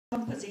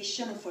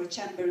composition for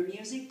chamber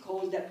music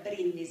called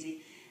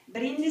Brindisi.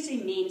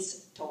 Brindisi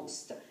means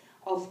toast,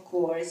 of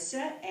course,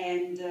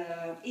 and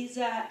is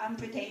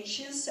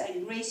unpretentious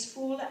and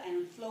graceful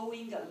and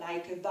flowing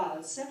like a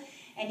valse.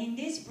 And in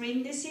this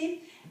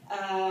Brindisi,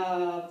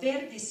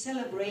 Verdi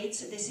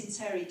celebrates the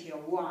sincerity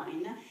of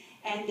wine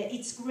and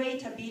its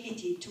great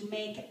ability to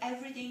make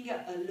everything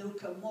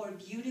look more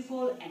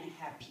beautiful and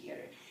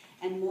happier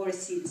and more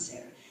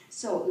sincere.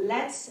 So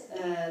let's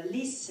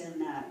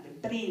listen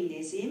the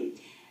Brindisi,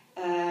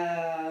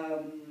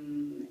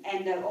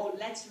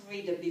 let's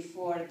read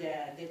before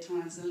the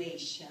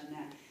translation.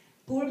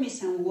 Pour me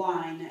some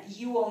wine,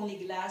 you only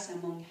glass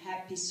among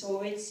happy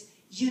souls,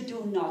 you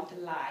do not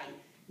lie,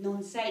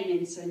 non sei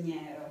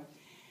menzognero.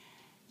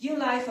 You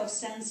life of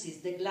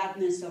senses, the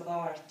gladness of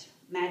art,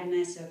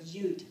 madness of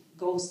youth,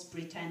 ghost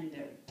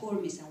pretender, pour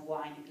me some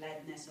wine,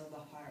 gladness of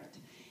a heart.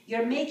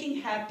 You're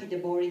making happy the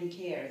boring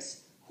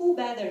cares. Who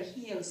better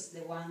heals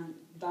the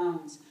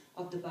wounds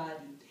of the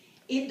body?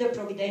 If the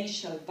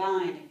providential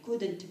vine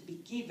couldn't be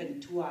given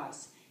to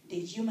us, the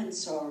human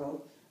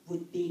sorrow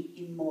would be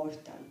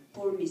immortal.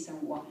 Pour me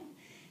some wine.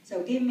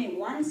 So give me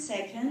 1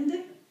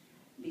 second,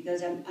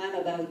 because I'm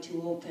about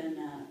to open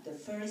the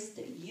first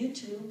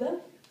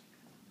YouTube.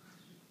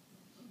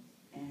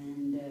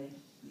 And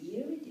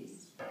here it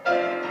is.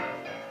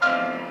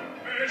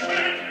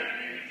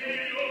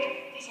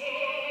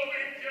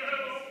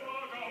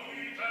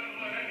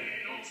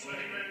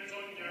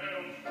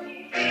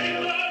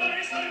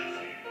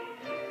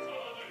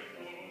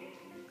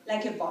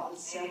 Like a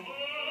valse.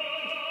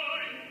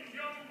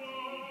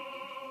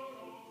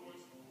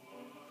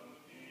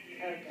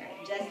 Okay,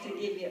 just to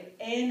give you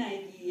an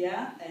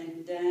idea,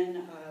 and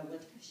then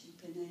what she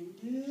can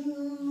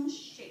do?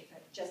 Shape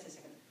it. Just a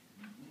second.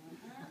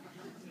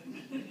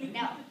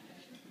 Now,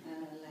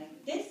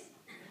 like this.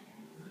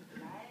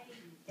 Like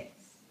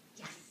this.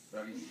 Yes.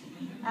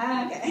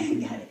 Okay,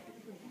 got it.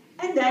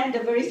 And then the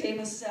very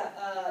famous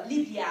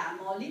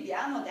Libiamo.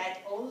 Libiamo,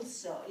 that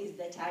also is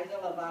the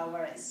title of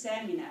our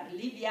seminar.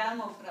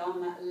 Libiamo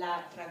from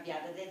La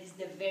Traviata. That is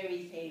the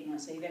very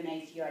famous, even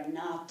if you are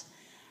not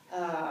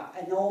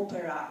an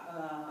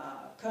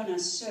opera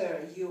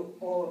connoisseur,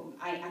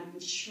 I am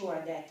sure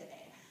that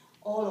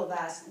all of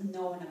us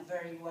know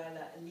very well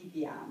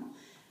Libiamo.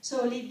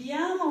 So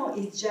Libiamo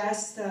is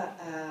just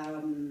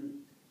a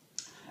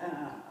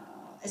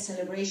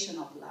celebration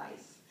of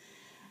life.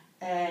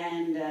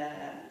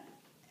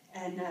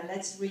 And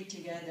let's read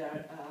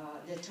together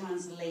the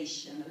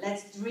translation.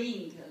 Let's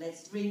drink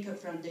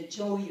from the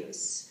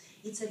joyous.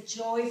 It's a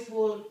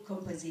joyful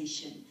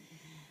composition.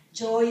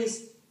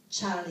 Joyous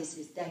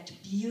chalices that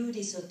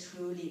beauty so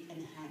truly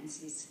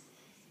enhances.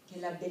 Che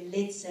la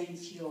bellezza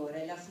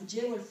infiora, e la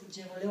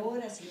fuggevole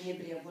ora si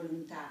inebria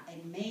volontà,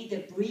 and may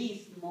the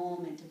brief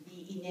moment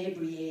be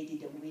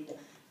inebriated with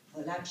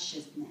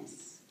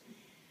voluptuousness.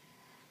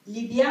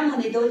 Libiamo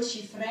nei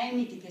dolci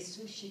fremiti che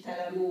suscita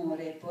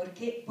l'amore,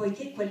 poiché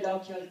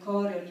quell'occhio al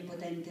cuore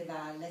onnipotente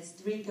va. Let's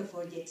drink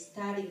for the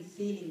ecstatic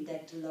feeling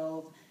that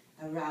love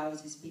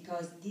arouses,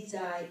 because this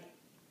eye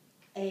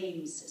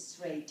aims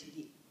straight to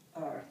the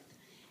earth,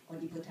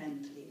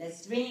 onnipotently.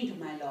 Let's drink,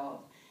 my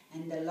love,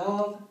 and the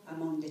love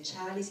among the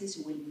chalices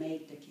will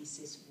make the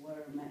kisses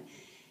warmer.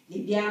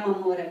 Libiamo,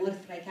 amore, amor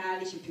fra I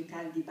calici, più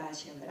caldi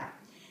baci avrà.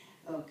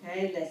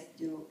 Okay, let's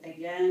do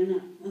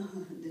again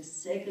the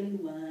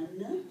second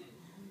one.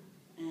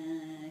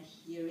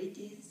 Here it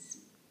is,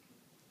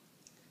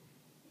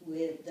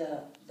 with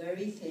the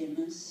very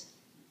famous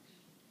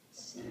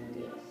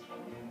singer.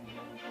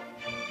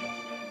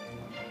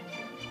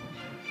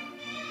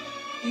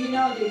 You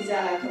know this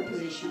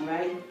composition,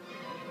 right?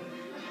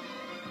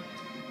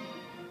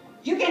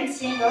 You can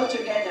sing all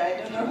together. I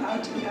don't know how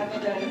to have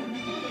it.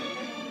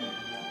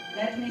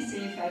 Let me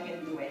see if I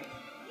can do it.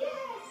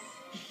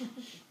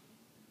 Yes!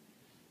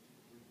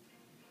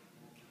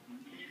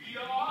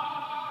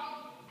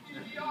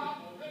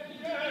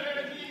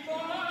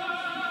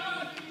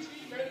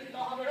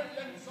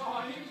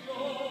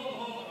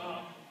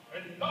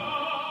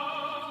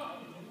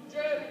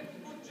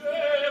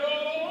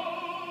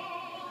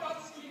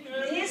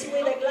 This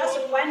with a glass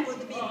of wine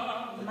would be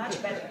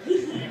much better. No,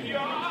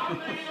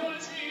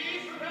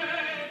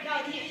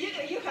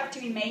 you have to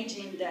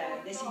imagine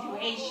the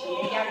situation.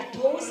 They are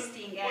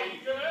toasting and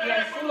they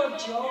are full of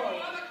joy.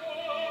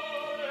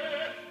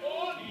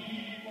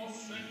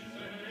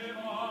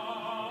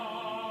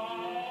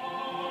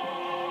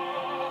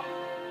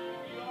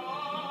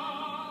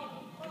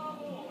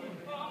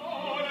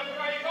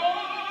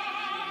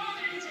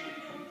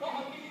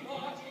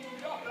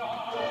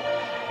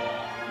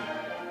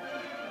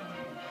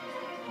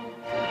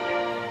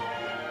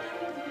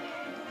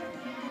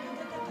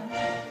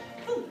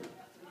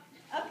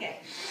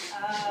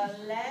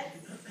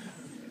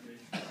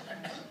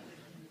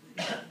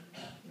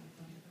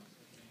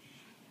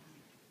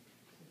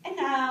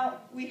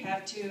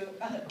 To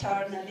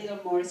turn a little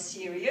more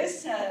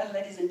serious,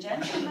 ladies and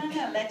gentlemen,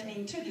 let me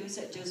introduce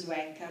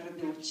Giosuè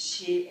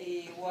Carducci.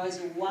 He was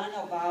one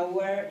of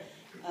our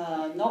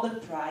Nobel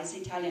Prize,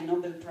 Italian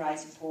Nobel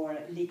Prize for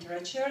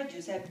Literature.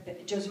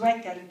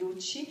 Giosuè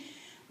Carducci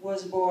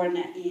was born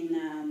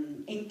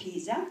in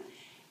Pisa.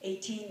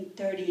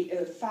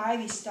 1835,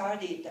 he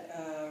started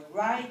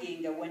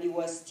writing when he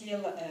was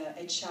still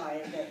a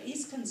child.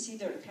 He's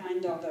considered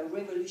kind of a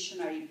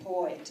revolutionary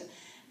poet,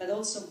 but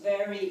also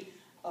very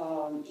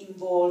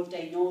involved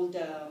in all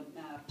the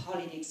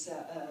politics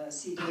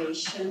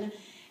situation.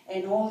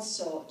 And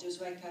also,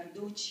 Giosuè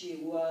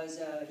Carducci was,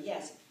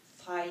 yes,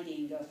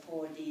 fighting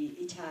for the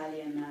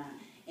Italian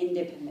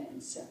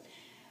independence.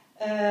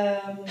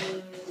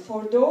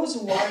 For those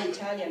who are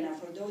Italian,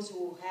 for those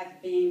who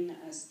have been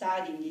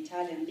studying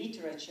Italian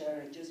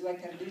literature, Giosuè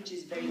Carducci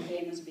is very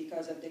famous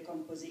because of the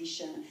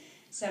composition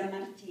San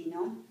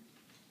Martino,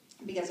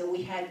 because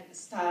we had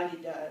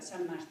studied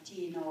San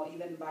Martino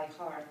even by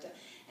heart.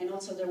 And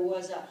also there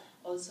was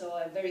also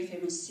a very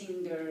famous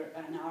singer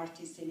and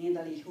artist in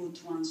Italy who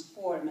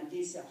transformed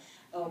this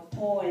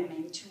poem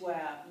into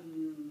a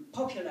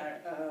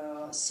popular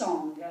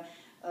song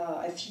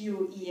a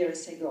few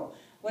years ago.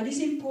 What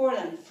is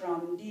important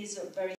from this very